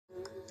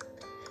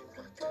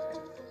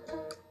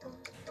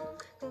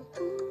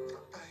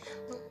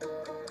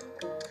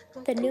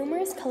The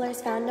numerous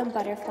colors found on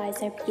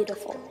butterflies are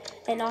beautiful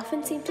and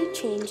often seem to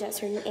change at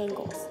certain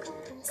angles.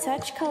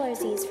 Such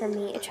colors use for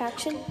mate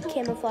attraction,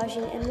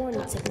 camouflaging, and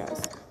warning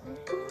signals.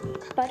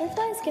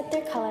 Butterflies get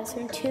their colors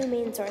from two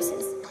main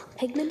sources,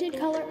 pigmented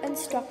color and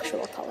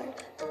structural color.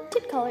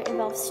 Pigmented color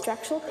involves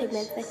structural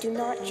pigments that do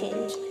not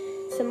change,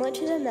 similar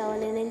to the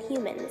melanin in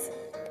humans.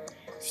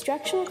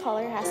 Structural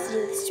color has to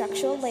do with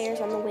structural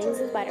layers on the wings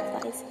of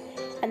butterflies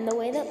and the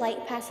way that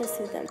light passes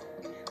through them.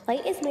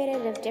 Light is made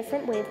out of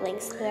different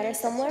wavelengths that are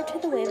similar to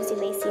the waves you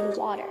may see in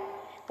water,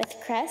 with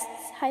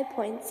crests, high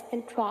points,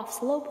 and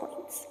troughs, low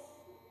points.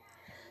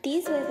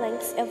 These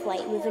wavelengths of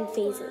light move in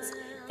phases.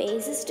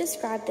 Phases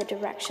describe the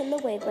direction the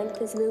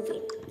wavelength is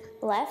moving,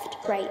 left,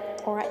 right,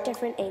 or at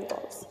different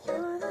angles.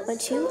 When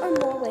two or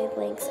more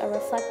wavelengths are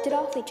reflected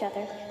off each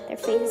other, their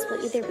phases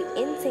will either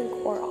be in sync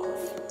or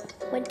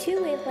off. When two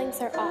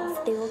wavelengths are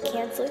off, they will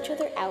cancel each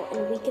other out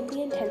and weaken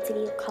the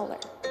intensity of color.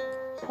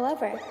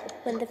 However,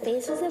 when the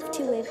phases of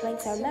two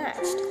wavelengths are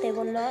matched, they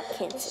will not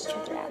cancel each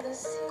other out.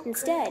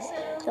 Instead,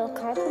 they'll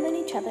complement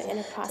each other in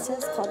a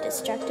process called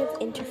destructive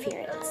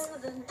interference.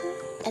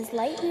 As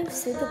light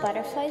moves through the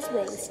butterfly's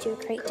wings to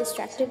create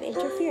destructive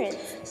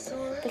interference,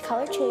 the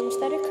color change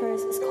that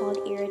occurs is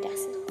called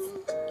iridescence.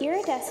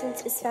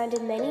 Iridescence is found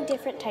in many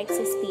different types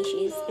of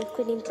species,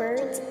 including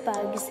birds,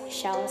 bugs,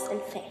 shells,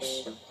 and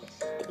fish.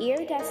 The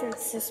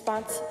iridescence is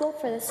responsible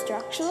for the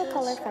structural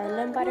color found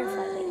on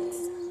butterfly wings.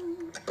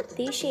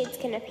 These shades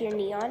can appear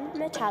neon,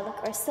 metallic,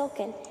 or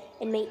silken,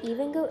 and may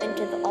even go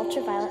into the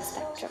ultraviolet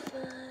spectrum.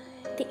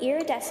 The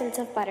iridescence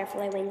of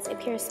butterfly wings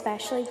appears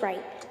especially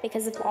bright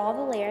because of all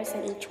the layers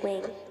on each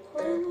wing.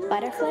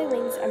 Butterfly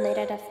wings are made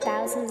out of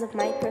thousands of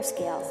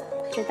microscales,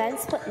 which are then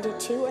split into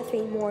 2 or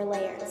 3 more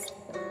layers.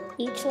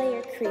 Each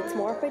layer creates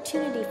more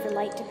opportunity for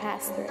light to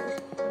pass through.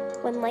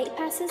 When light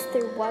passes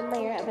through one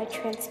layer of a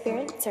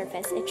transparent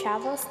surface, it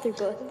travels through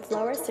both the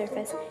lower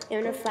surface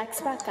and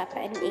reflects back up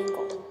at an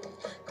angle.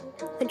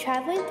 When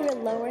traveling through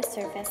a lower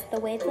surface, the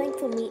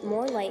wavelength will meet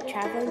more light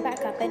traveling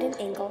back up at an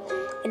angle,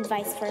 and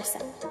vice versa.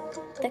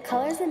 The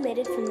colors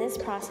emitted from this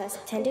process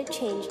tend to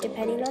change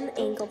depending on the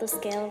angle the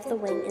scale of the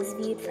wing is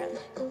viewed from.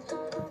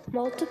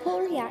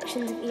 Multiple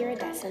reactions of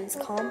iridescence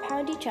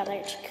compound each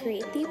other to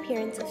create the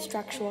appearance of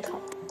structural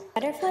color.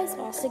 Butterflies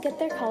also get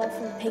their color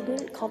from a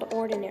pigment called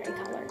ordinary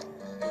color.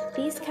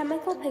 These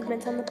chemical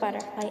pigments on the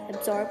butterfly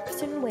absorb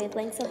certain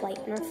wavelengths of light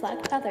and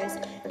reflect others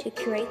to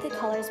create the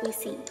colors we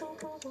see.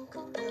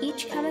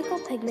 Each chemical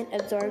pigment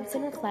absorbs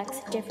and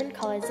reflects different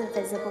colors of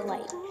visible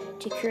light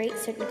to create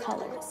certain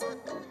colors.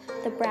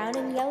 The brown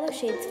and yellow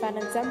shades found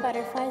on some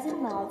butterflies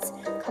and moths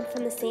come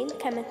from the same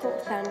chemical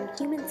found in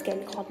human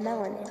skin called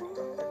melanin.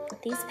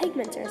 These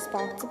pigments are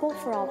responsible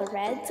for all the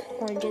reds,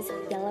 oranges,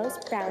 yellows,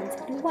 browns,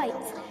 and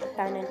whites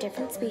found on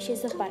different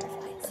species of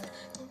butterflies.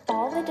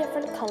 All the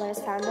different colors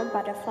found on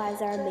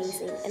butterflies are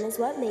amazing and is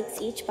what makes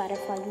each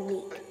butterfly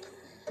unique.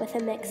 With a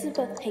mix of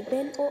both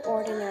pigment or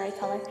ordinary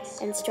color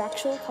and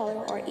structural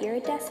color or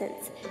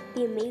iridescence,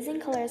 the amazing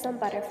colors on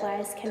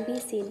butterflies can be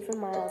seen from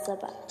miles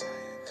above.